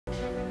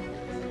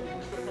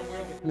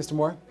Mr.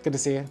 Moore, good to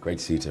see you. Great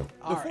to see you too.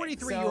 The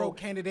 43-year-old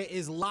candidate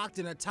is locked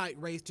in a tight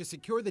race to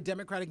secure the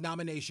Democratic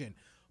nomination.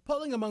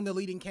 Polling among the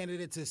leading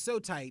candidates is so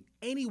tight,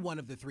 any one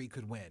of the three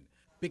could win.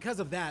 Because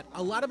of that,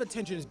 a lot of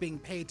attention is being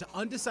paid to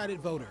undecided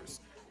voters.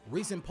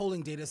 Recent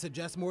polling data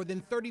suggests more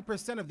than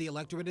 30% of the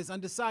electorate is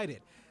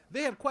undecided.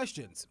 They have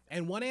questions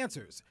and want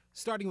answers,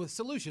 starting with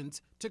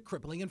solutions to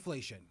crippling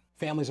inflation.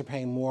 Families are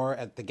paying more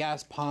at the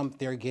gas pump.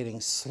 They're getting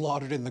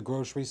slaughtered in the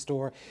grocery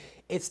store.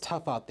 It's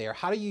tough out there.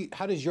 How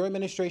does your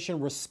administration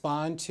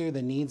respond to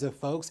the needs of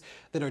folks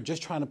that are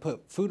just trying to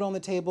put food on the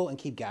table and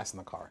keep gas in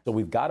the car? So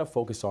we've got to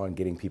focus on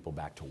getting people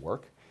back to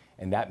work.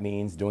 And that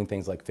means doing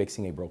things like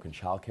fixing a broken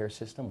child care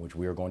system, which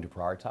we are going to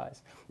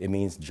prioritize. It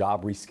means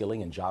job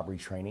reskilling and job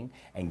retraining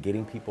and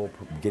getting people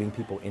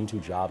into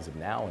jobs of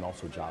now and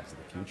also jobs of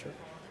the future.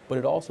 But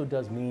it also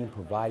does mean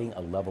providing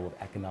a level of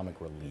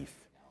economic relief.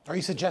 Are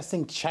you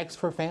suggesting checks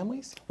for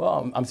families?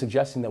 Well, I'm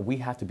suggesting that we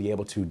have to be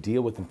able to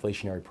deal with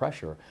inflationary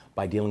pressure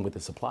by dealing with the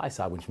supply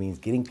side, which means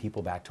getting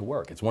people back to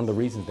work. It's one of the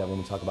reasons that when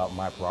we talk about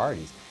my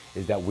priorities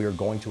is that we're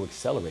going to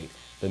accelerate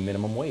the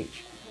minimum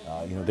wage.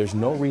 There's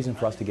no reason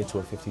for us to get to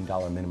a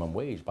 $15 minimum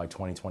wage by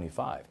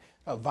 2025.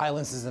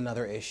 Violence is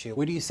another issue.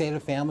 What do you say to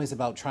families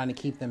about trying to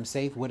keep them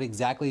safe? What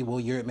exactly will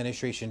your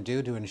administration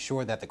do to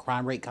ensure that the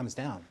crime rate comes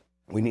down?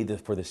 We need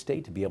for the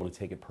state to be able to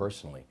take it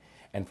personally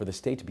and for the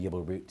state to be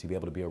able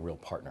to be a real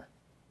partner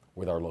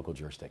with our local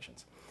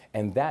jurisdictions.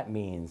 And that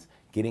means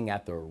getting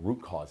at the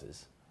root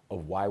causes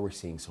of why we're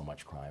seeing so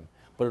much crime,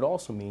 but it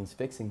also means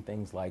fixing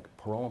things like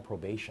parole and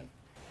probation,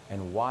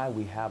 and why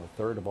we have a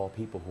third of all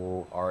people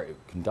who are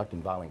conducting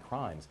violent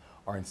crimes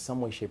are in some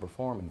way, shape, or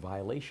form in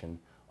violation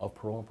of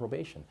parole and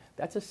probation.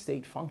 That's a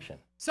state function.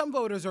 Some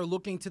voters are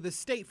looking to the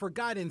state for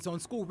guidance on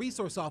school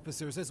resource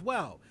officers as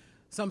well.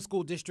 Some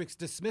school districts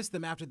dismissed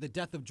them after the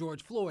death of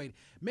George Floyd.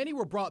 Many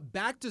were brought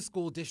back to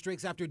school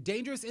districts after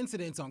dangerous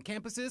incidents on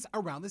campuses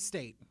around the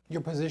state.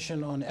 Your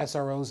position on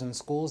SROs in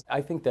schools?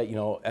 I think that,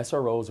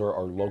 SROs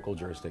are local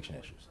jurisdiction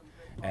issues.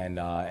 And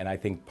I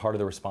think part of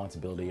the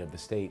responsibility of the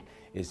state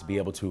is to be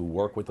able to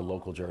work with the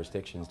local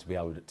jurisdictions to be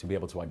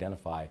able to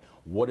identify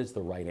what is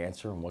the right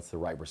answer and what's the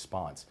right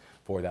response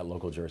for that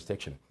local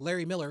jurisdiction.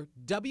 Larry Miller,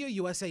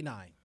 WUSA 9.